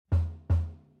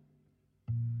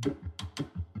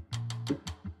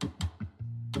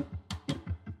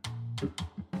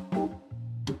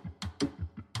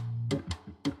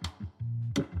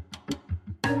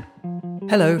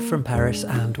Hello from Paris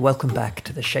and welcome back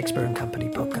to the Shakespeare and Company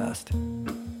podcast.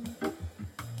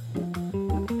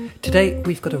 Today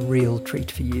we've got a real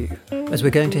treat for you, as we're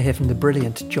going to hear from the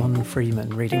brilliant John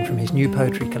Freeman reading from his new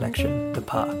poetry collection, The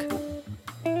Park.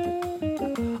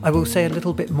 I will say a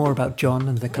little bit more about John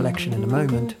and the collection in a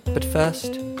moment, but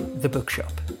first, the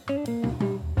bookshop.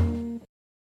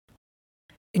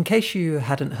 In case you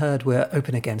hadn't heard, we're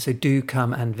open again, so do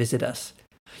come and visit us.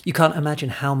 You can't imagine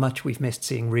how much we've missed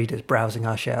seeing readers browsing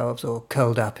our shelves or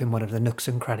curled up in one of the nooks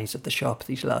and crannies of the shop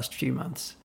these last few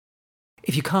months.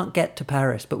 If you can't get to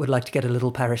Paris but would like to get a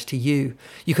little Paris to you,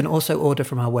 you can also order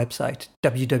from our website,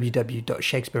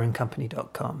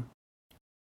 www.shakespeareandcompany.com.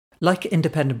 Like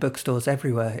independent bookstores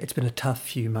everywhere, it's been a tough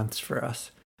few months for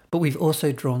us, but we've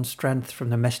also drawn strength from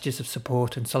the messages of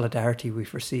support and solidarity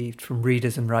we've received from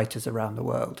readers and writers around the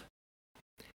world.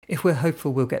 If we're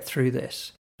hopeful we'll get through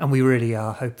this, and we really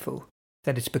are hopeful,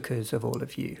 that it's because of all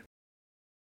of you.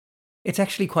 It's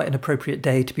actually quite an appropriate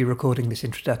day to be recording this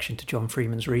introduction to John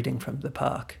Freeman's reading from The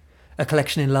Park, a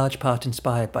collection in large part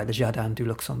inspired by the Jardin du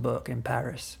Luxembourg in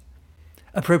Paris.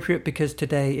 Appropriate because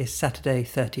today is Saturday,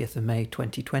 30th of May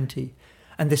 2020,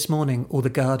 and this morning all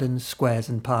the gardens, squares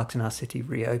and parks in our city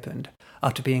reopened,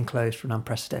 after being closed for an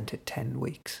unprecedented 10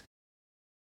 weeks.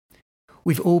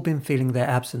 We've all been feeling their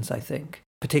absence, I think,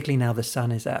 particularly now the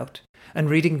sun is out,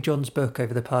 and reading John's book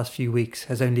over the past few weeks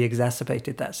has only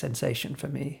exacerbated that sensation for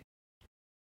me.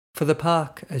 For The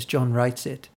Park, as John writes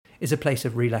it, is a place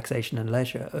of relaxation and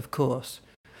leisure, of course,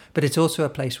 but it's also a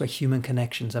place where human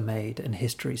connections are made and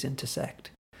histories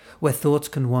intersect, where thoughts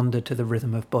can wander to the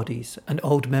rhythm of bodies and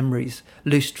old memories,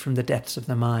 loosed from the depths of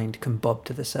the mind, can bob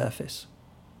to the surface.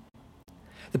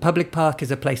 The public park is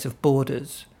a place of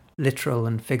borders, literal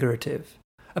and figurative,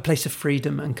 a place of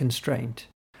freedom and constraint,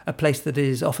 a place that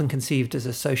is often conceived as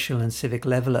a social and civic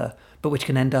leveller, but which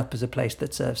can end up as a place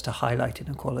that serves to highlight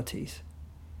inequalities.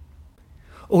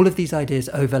 All of these ideas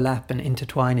overlap and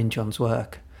intertwine in John's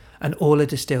work, and all are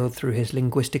distilled through his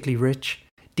linguistically rich,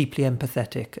 deeply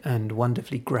empathetic, and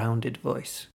wonderfully grounded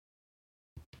voice.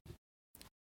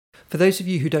 For those of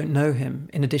you who don't know him,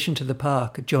 in addition to The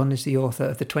Park, John is the author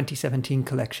of the 2017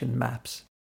 collection Maps.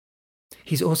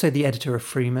 He's also the editor of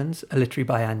Freeman's, a literary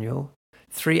biannual,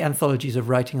 3 anthologies of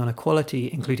writing on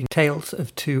equality, including Tales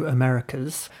of Two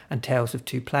Americas and Tales of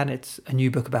Two Planets, a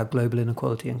new book about global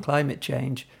inequality and climate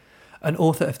change, an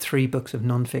author of 3 books of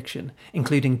non-fiction,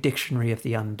 including Dictionary of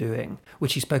the Undoing,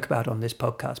 which he spoke about on this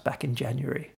podcast back in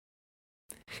January.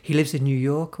 He lives in New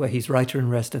York, where he's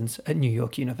writer-in-residence at New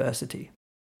York University.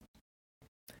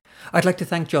 I'd like to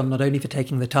thank John not only for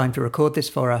taking the time to record this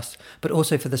for us, but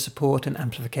also for the support and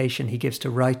amplification he gives to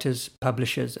writers,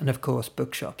 publishers, and of course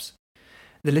bookshops.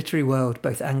 The literary world,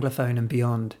 both Anglophone and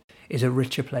beyond, is a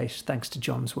richer place thanks to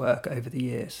John's work over the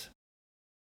years.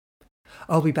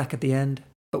 I'll be back at the end,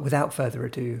 but without further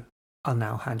ado, I'll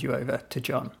now hand you over to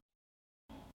John.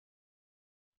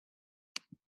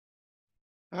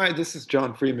 Hi, this is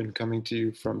John Freeman coming to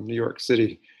you from New York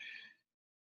City,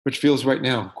 which feels right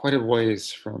now quite a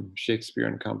ways from Shakespeare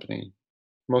and Company.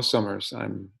 Most summers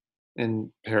I'm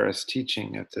in Paris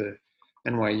teaching at the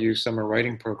NYU summer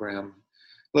writing program,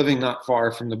 living not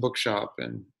far from the bookshop,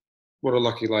 and what a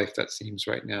lucky life that seems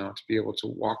right now to be able to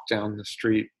walk down the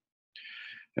street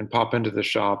and pop into the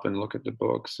shop and look at the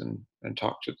books and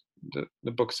talk to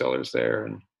the booksellers there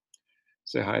and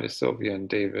say hi to Sylvia and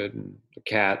David and the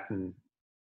cat and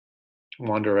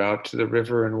wander out to the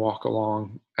river and walk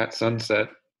along at sunset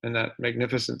in that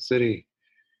magnificent city.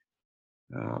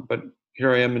 But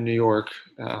here I am in New York,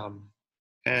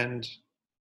 and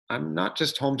I'm not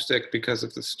just homesick because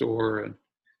of the store and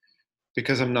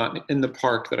because I'm not in the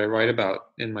park that I write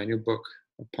about in my new book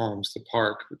of poems, The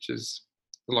Park, which is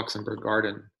the Luxembourg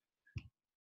Garden,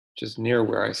 which is near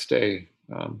where I stay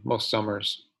most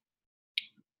summers.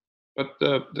 But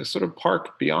the sort of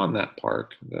park beyond that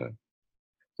park, the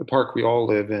park we all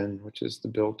live in, which is the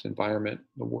built environment,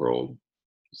 the world,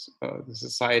 the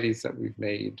societies that we've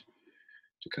made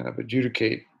to kind of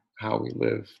adjudicate how we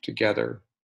live together,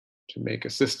 to make a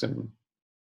system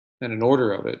and an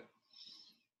order of it.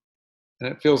 And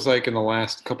it feels like in the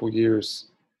last couple years,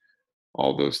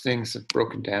 all those things have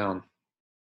broken down.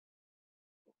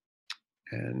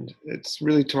 And it's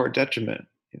really to our detriment,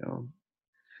 you know.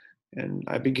 And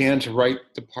I began to write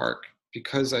The Park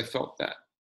because I felt that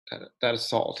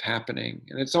assault happening.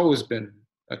 And it's always been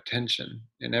a tension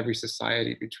in every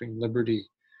society between liberty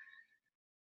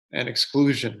and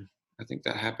exclusion. I think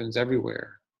that happens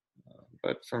everywhere.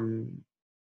 But from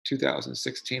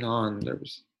 2016 on, there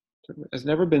has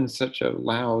never been such a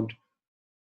loud,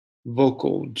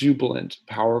 vocal, jubilant,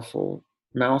 powerful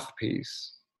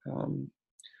mouthpiece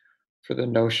for the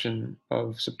notion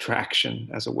of subtraction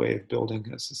as a way of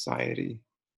building a society,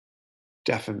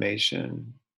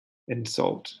 defamation,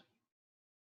 insult,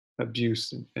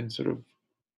 abuse, and sort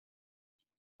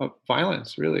of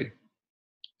violence, really.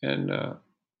 And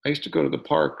I used to go to the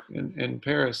park in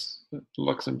Paris, the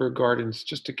Luxembourg Gardens,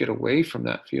 just to get away from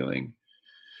that feeling.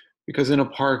 Because in a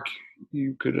park,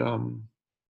 you could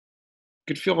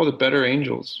feel all the better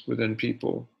angels within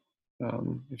people,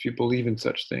 if you believe in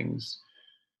such things.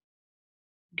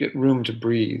 Get room to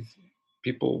breathe.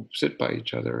 People sit by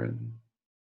each other and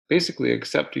basically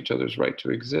accept each other's right to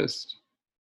exist.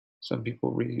 Some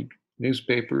people read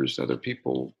newspapers, other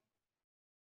people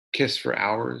kiss for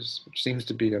hours, which seems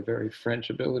to be a very French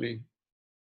ability.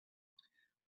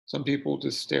 Some people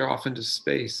just stare off into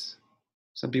space.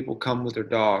 Some people come with their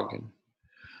dog and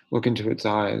look into its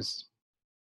eyes.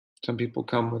 Some people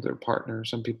come with their partner.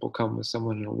 Some people come with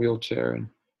someone in a wheelchair and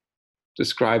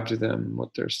describe to them what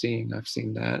they're seeing. I've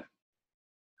seen that.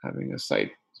 Having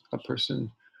a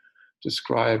person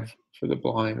describe for the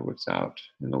blind what's out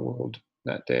in the world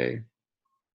that day.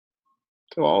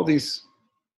 So all these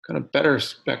kind of better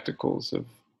spectacles of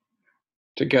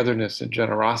togetherness and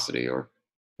generosity, or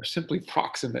simply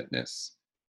proximateness,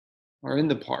 are in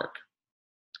the park.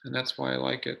 And that's why I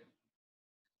like it.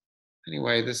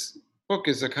 Anyway, this book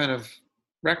is a kind of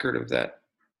record of that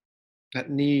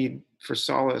need for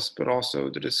solace, but also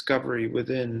the discovery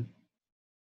within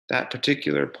that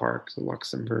particular park, the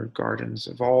Luxembourg Gardens,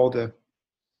 of all the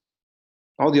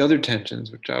other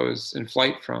tensions which I was in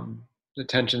flight from, the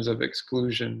tensions of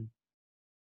exclusion,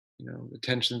 the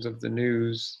tensions of the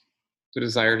news, the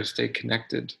desire to stay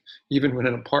connected, even when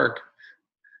in a park,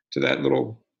 to that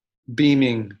little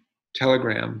beaming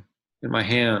telegram in my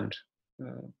hand,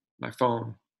 my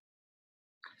phone.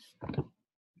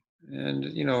 And,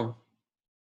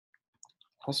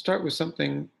 I'll start with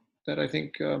something that I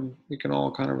think we can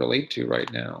all kind of relate to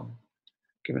right now,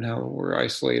 given how we're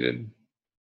isolated.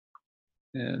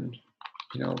 And,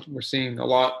 we're seeing a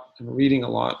lot and reading a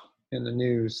lot in the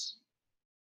news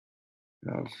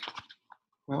of,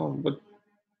 well,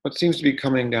 what seems to be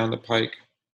coming down the pike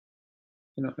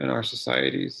in our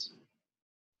societies,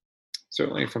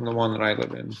 certainly from the one that I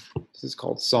live in. This is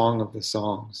called Song of the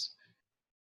Songs.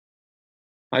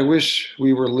 I wish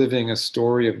we were living a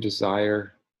story of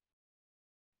desire,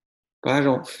 but I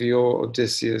don't feel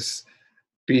Odysseus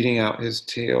beating out his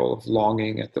tale of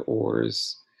longing at the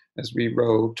oars as we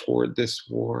row toward this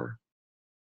war.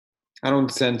 I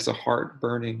don't sense a heart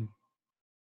burning.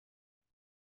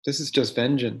 This is just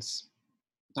vengeance,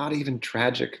 not even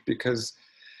tragic, because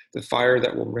the fire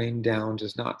that will rain down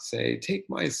does not say, "Take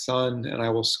my son and I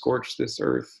will scorch this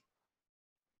earth."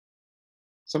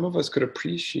 Some of us could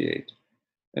appreciate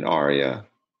an aria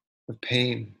of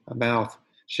pain, a mouth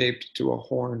shaped to a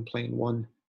horn playing one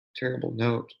terrible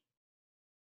note.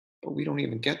 But we don't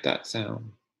even get that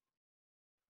sound.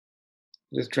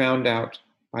 It is drowned out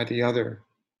by the other,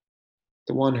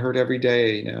 the one heard every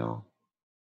day now.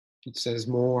 It says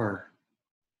more.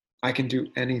 I can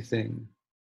do anything.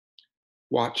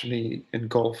 Watch me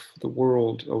engulf the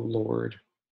world, O Lord.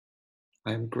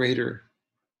 I am greater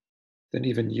than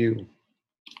even you.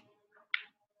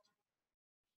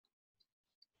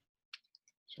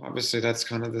 So obviously that's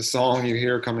kind of the song you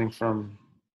hear coming from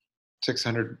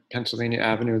 600 Pennsylvania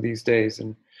Avenue these days.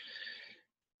 And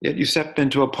yet you step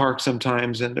into a park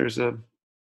sometimes and there's a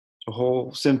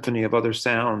whole symphony of other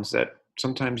sounds that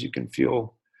sometimes you can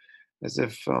feel as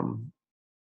if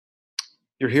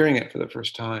you're hearing it for the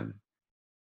first time.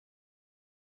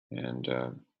 And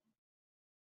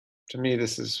to me,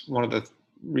 this is one of the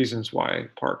reasons why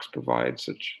parks provide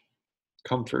such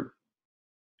comfort.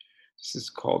 This is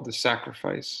called the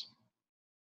sacrifice.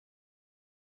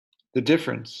 The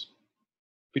difference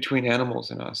between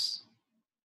animals and us,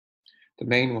 the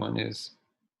main one is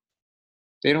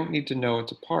they don't need to know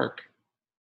it's a park.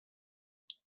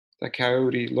 The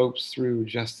coyote lopes through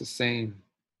just the same,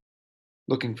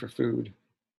 looking for food.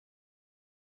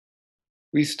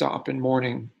 We stop in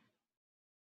mourning,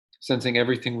 sensing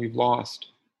everything we've lost.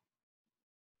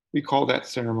 We call that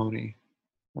ceremony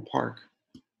a park.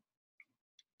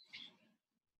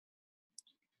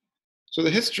 So the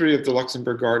history of the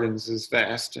Luxembourg Gardens is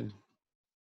vast and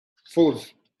full of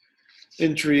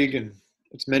intrigue, and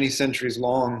it's many centuries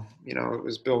long. It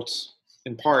was built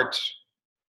in part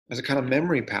as a kind of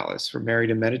memory palace for Mary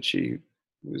de' Medici,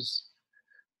 who was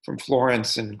from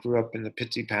Florence and grew up in the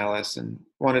Pitti Palace and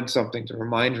wanted something to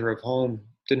remind her of home.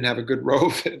 Didn't have a good row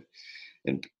of it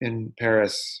in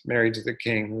Paris, married to the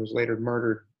king, who was later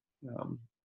murdered.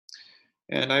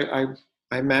 And I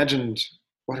imagined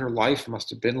what her life must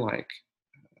have been like,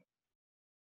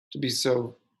 to be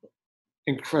so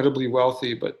incredibly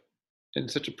wealthy, but in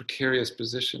such a precarious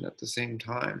position at the same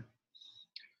time.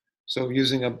 So,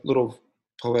 using a little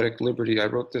poetic liberty, I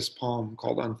wrote this poem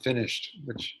called Unfinished,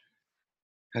 which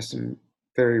has some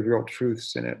very real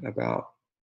truths in it about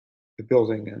the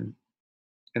building and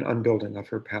unbuilding of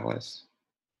her palace.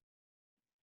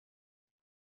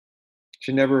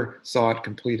 She never saw it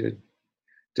completed,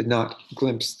 did not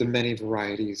glimpse the many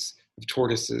varieties of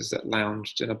tortoises that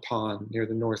lounged in a pond near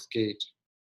the north gate,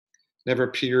 never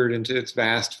peered into its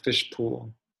vast fish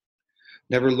pool,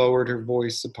 never lowered her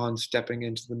voice upon stepping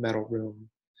into the metal room,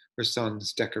 her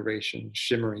son's decoration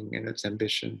shimmering in its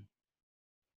ambition.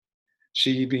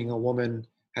 She, being a woman,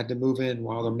 had to move in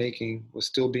while the making was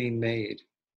still being made.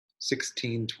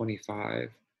 1625.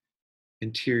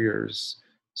 Interiors,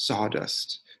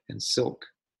 sawdust, and silk.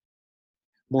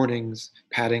 Mornings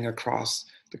padding across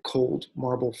the cold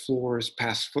marble floors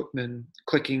past footmen,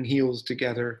 clicking heels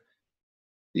together.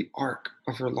 The arc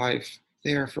of her life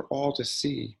there for all to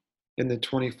see in the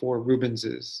 24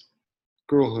 Rubenses.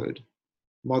 Girlhood,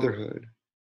 motherhood,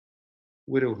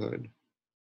 widowhood.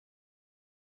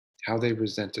 How they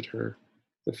resented her,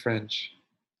 the French,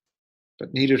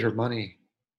 but needed her money.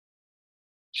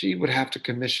 She would have to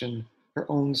commission her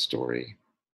own story.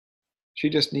 She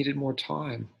just needed more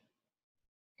time.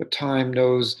 But time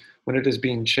knows when it is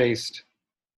being chased.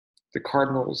 The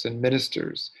cardinals and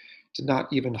ministers did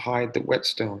not even hide the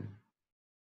whetstone.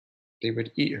 They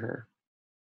would eat her.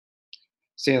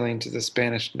 Sailing to the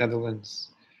Spanish Netherlands,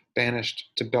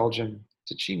 banished to Belgium,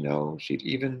 did she know she'd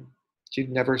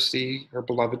never see her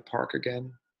beloved park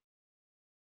again?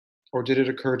 Or did it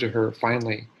occur to her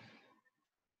finally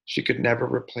she could never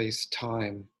replace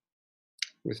time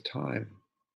with time?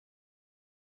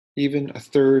 Even a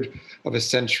third of a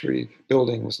century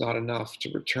building was not enough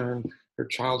to return her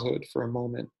childhood for a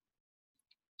moment.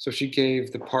 So she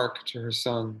gave the park to her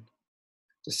son,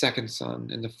 the second son,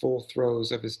 in the full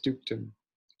throes of his dukedom,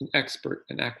 an expert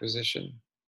in acquisition.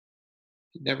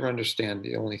 He'd never understand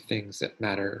the only things that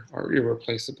matter are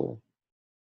irreplaceable.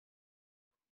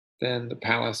 Then the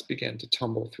palace began to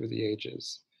tumble through the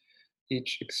ages,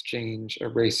 each exchange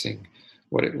erasing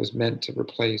what it was meant to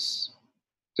replace,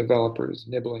 developers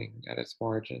nibbling at its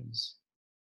margins,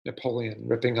 Napoleon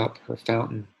ripping up her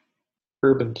fountain,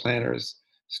 urban planners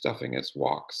stuffing its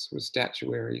walks with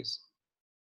statuaries,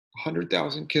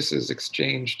 100,000 kisses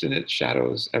exchanged in its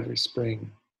shadows every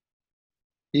spring.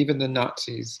 Even the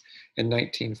Nazis in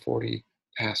 1940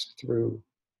 passed through,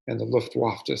 and the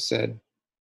Luftwaffe said,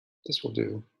 "This will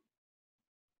do."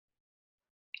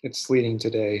 It's sleeting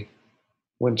today,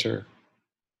 winter.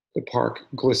 The park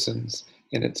glistens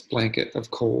in its blanket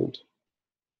of cold.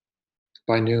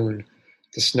 By noon,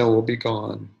 the snow will be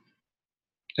gone,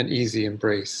 an easy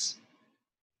embrace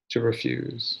to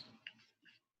refuse.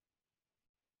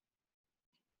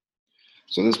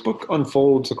 So this book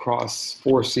unfolds across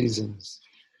 4 seasons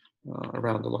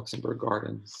around the Luxembourg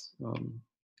Gardens.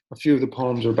 A few of the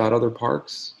poems are about other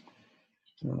parks.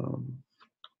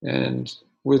 And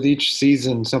with each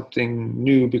season, something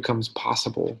new becomes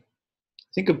possible.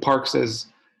 Think of parks as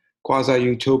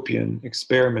quasi-utopian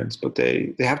experiments, but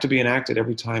they have to be enacted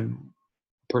every time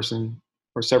a person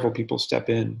or several people step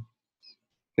in.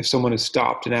 If someone is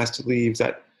stopped and asked to leave,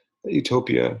 that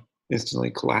utopia instantly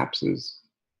collapses.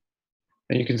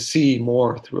 And you can see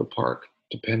more through a park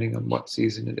depending on what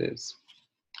season it is.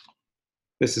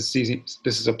 This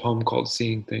is a poem called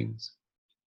Seeing Things.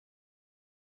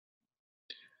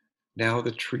 Now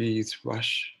the trees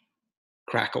rush,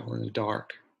 crackle in the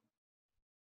dark.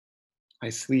 I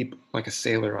sleep like a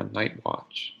sailor on night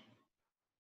watch.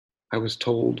 I was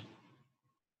told,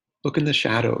 look in the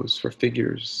shadows for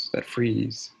figures that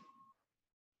freeze.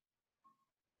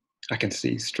 I can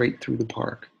see straight through the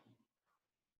park.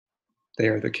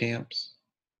 There the camps.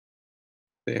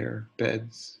 There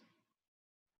beds.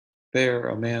 There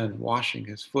a man washing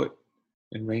his foot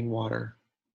in rainwater.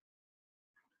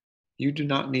 You do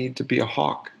not need to be a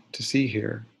hawk to see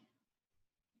here.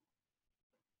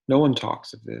 No one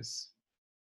talks of this.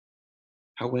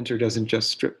 How winter doesn't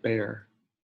just strip bare.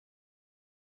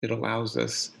 It allows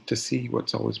us to see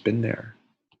what's always been there.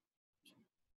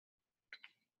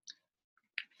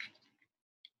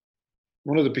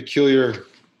 One of the peculiar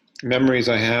memories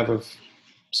I have of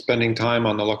spending time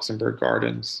on the Luxembourg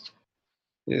Gardens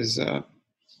is the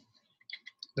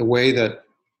way that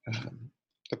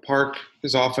the park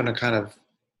is often a kind of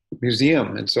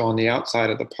museum. And so on the outside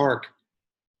of the park,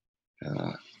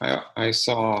 I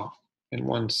saw in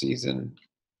one season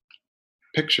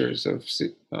pictures of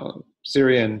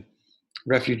Syrian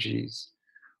refugees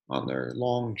on their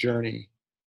long journey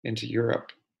into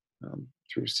Europe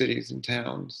through cities and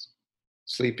towns.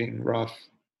 sleeping rough.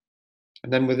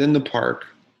 And then within the park,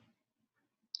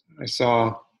 I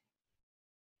saw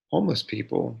homeless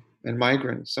people and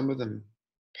migrants, some of them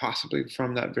possibly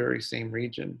from that very same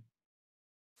region,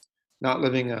 not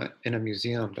living in a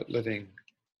museum, but living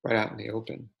right out in the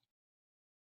open.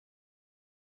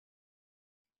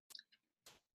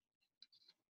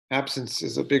 Absence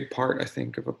is a big part, I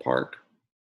think, of a park.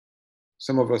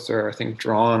 Some of us are, I think,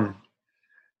 drawn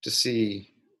to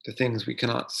see the things we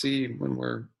cannot see when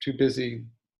we're too busy.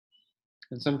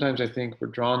 And sometimes I think we're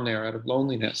drawn there out of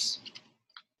loneliness.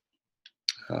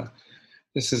 Uh,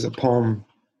 this is a poem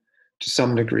to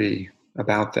some degree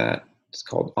about that. It's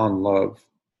called On Love.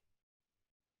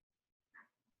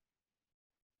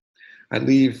 I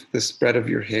leave the spread of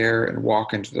your hair and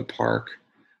walk into the park,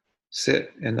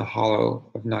 sit in the hollow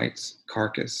of night's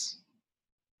carcass.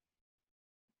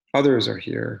 Others are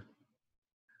here,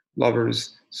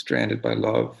 lovers stranded by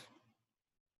love,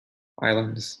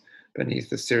 islands beneath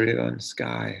the cerulean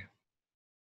sky.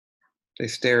 They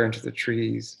stare into the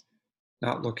trees,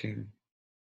 not looking,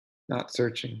 not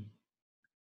searching,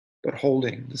 but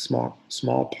holding the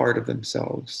small part of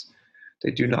themselves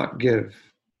they do not give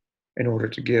in order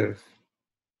to give,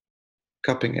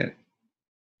 cupping it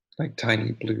like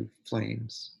tiny blue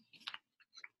flames.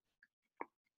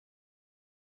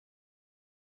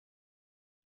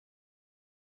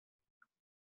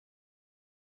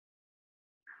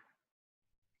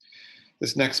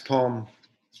 This next poem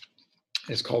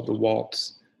is called The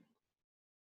Waltz.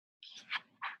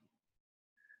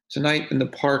 Tonight in the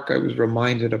park, I was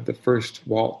reminded of the first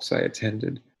waltz I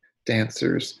attended,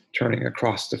 dancers turning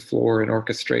across the floor in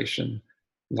orchestration,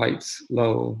 lights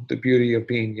low, the beauty of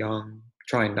being young,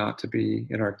 trying not to be,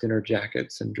 in our dinner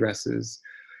jackets and dresses,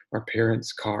 our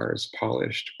parents' cars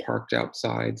polished, parked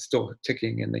outside, still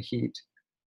ticking in the heat.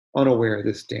 Unaware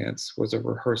this dance was a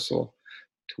rehearsal.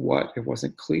 To what? It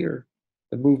wasn't clear.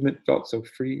 The movement felt so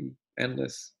free,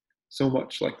 endless, so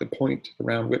much like the point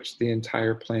around which the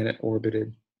entire planet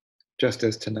orbited. Just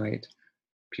as tonight,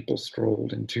 people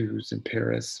strolled in twos in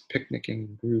Paris, picnicking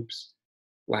in groups,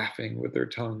 laughing with their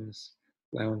tongues,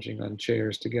 lounging on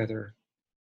chairs together,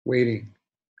 waiting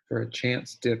for a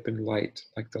chance dip in light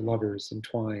like the lovers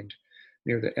entwined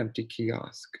near the empty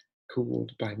kiosk,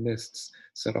 cooled by mists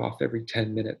set off every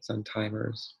 10 minutes on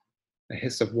timers. A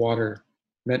hiss of water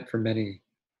meant for many,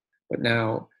 but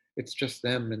now it's just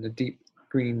them in the deep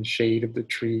green shade of the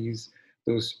trees,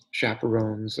 those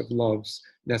chaperones of love's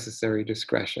necessary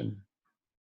discretion.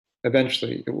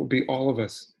 Eventually, it will be all of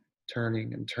us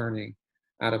turning and turning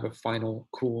out of a final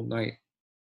cool night.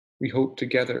 We hope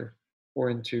together or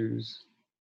in twos,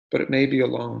 but it may be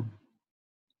alone.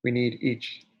 We need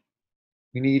each.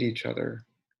 We need each other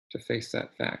to face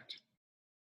that fact,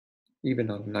 even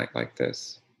on a night like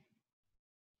this.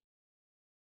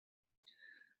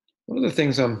 One of the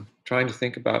things I'm trying to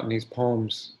think about in these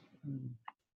poems,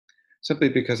 simply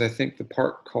because I think the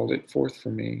park called it forth for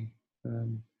me,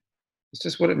 it's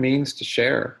just what it means to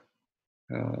share.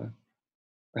 Uh,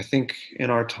 I think in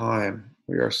our time,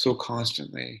 we are so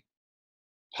constantly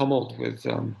pummeled with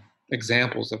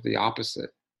examples of the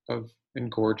opposite, of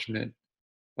engorgement,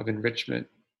 of enrichment,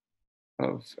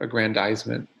 of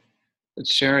aggrandizement, that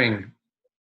sharing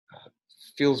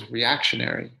feels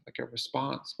reactionary, like a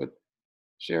response, but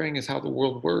sharing is how the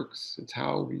world works. It's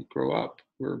how we grow up.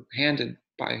 We're handed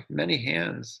by many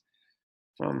hands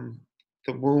from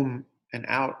the womb and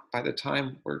out. By the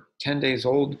time we're 10 days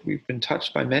old, we've been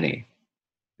touched by many.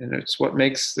 And it's what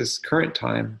makes this current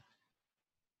time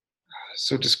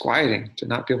so disquieting, to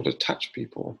not be able to touch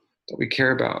people that we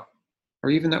care about, or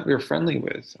even that we're friendly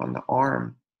with, on the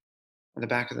arm, on the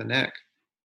back of the neck.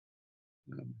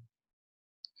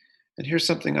 And here's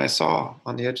something I saw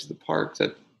on the edge of the park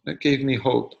that gave me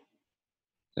hope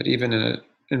that even in an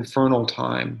infernal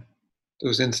time,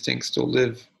 those instincts still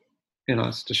live in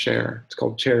us to share. It's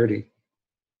called charity.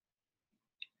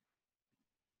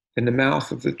 In the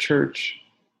mouth of the church,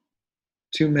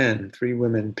 2 men, 3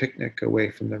 women picnic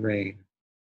away from the rain.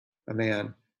 A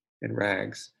man in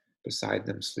rags beside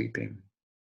them sleeping.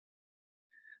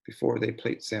 Before they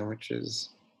plate sandwiches,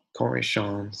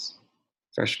 cornichons,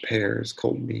 fresh pears,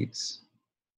 cold meats.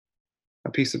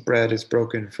 A piece of bread is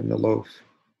broken from the loaf.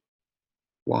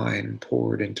 Wine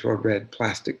poured into a red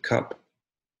plastic cup,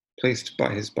 placed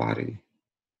by his body.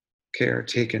 Care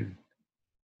taken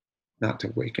not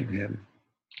to waken him.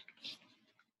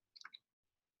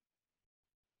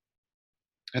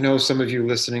 I know some of you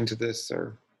listening to this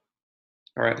are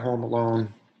at home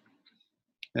alone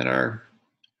and are,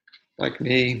 like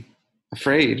me,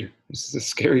 afraid. This is a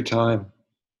scary time.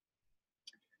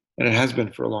 And it has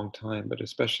been for a long time, but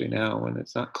especially now when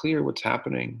it's not clear what's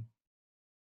happening.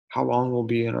 how long we'll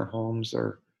be in our homes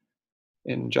or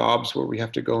in jobs where we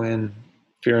have to go in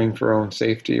fearing for our own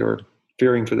safety or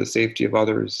fearing for the safety of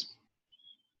others.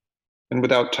 And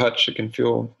without touch, it can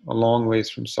feel a long ways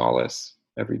from solace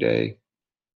every day,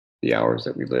 the hours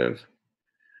that we live.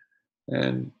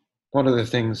 And one of the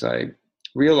things I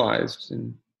realized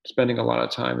in spending a lot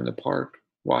of time in the park,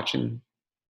 watching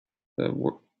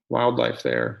the wildlife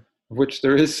there, of which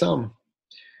there is some,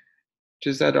 which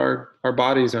is that our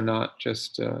bodies are not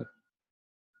just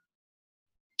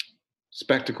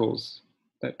spectacles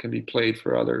that can be played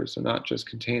for others, and not just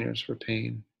containers for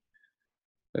pain,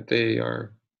 that they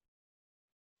are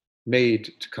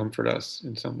made to comfort us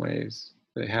in some ways.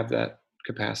 They have that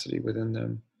capacity within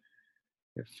them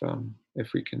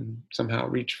if we can somehow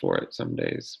reach for it some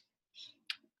days.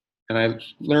 And I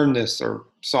learned this or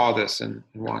saw this in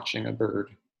watching a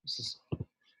bird. This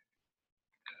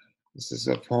is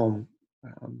a poem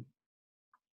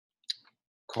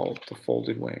called The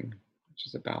Folded Wing, which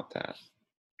is about that.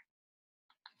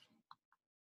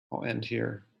 I'll end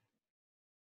here.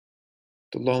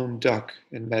 The lone duck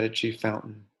in Medici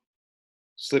fountain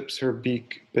slips her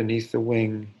beak beneath the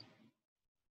wing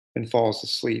and falls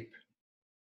asleep,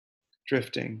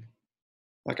 drifting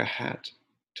like a hat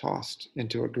tossed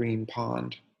into a green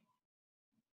pond.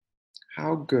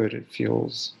 How good it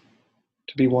feels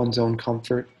to be one's own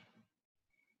comfort,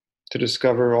 to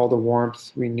discover all the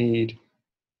warmth we need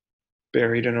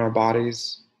buried in our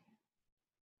bodies.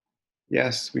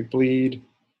 Yes, we bleed.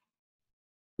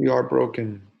 We are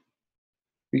broken.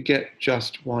 We get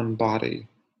just one body,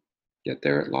 yet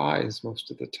there it lies most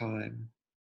of the time,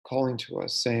 calling to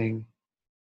us, saying,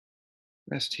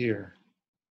 rest here,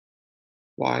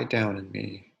 lie down in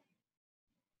me.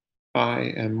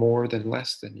 I am more than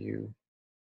less than you,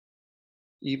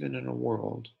 even in a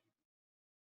world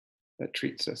that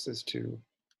treats us as two.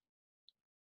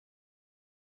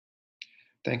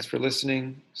 Thanks for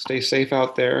listening. Stay safe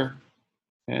out there.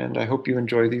 And I hope you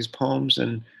enjoy these poems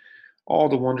and all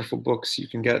the wonderful books you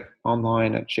can get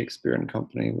online at Shakespeare and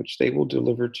Company, which they will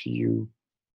deliver to you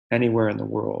anywhere in the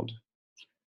world.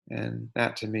 And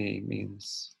that to me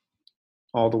means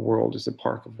all the world is a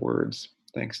park of words.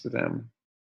 Thanks to them.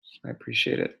 I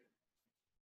appreciate it.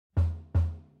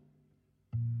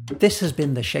 This has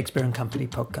been the Shakespeare and Company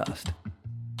podcast.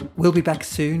 We'll be back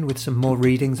soon with some more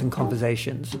readings and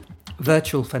conversations.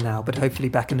 Virtual for now, but hopefully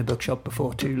back in the bookshop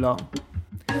before too long.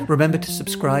 Remember to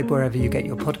subscribe wherever you get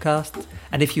your podcasts,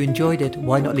 and if you enjoyed it,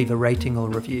 why not leave a rating or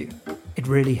review? It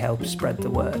really helps spread the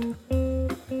word.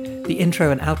 The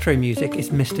intro and outro music is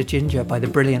Mr. Ginger by the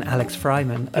brilliant Alex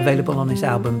Fryman, available on his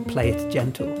album Play It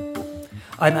Gentle.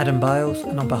 I'm Adam Biles,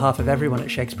 and on behalf of everyone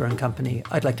at Shakespeare and Company,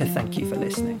 I'd like to thank you for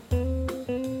listening.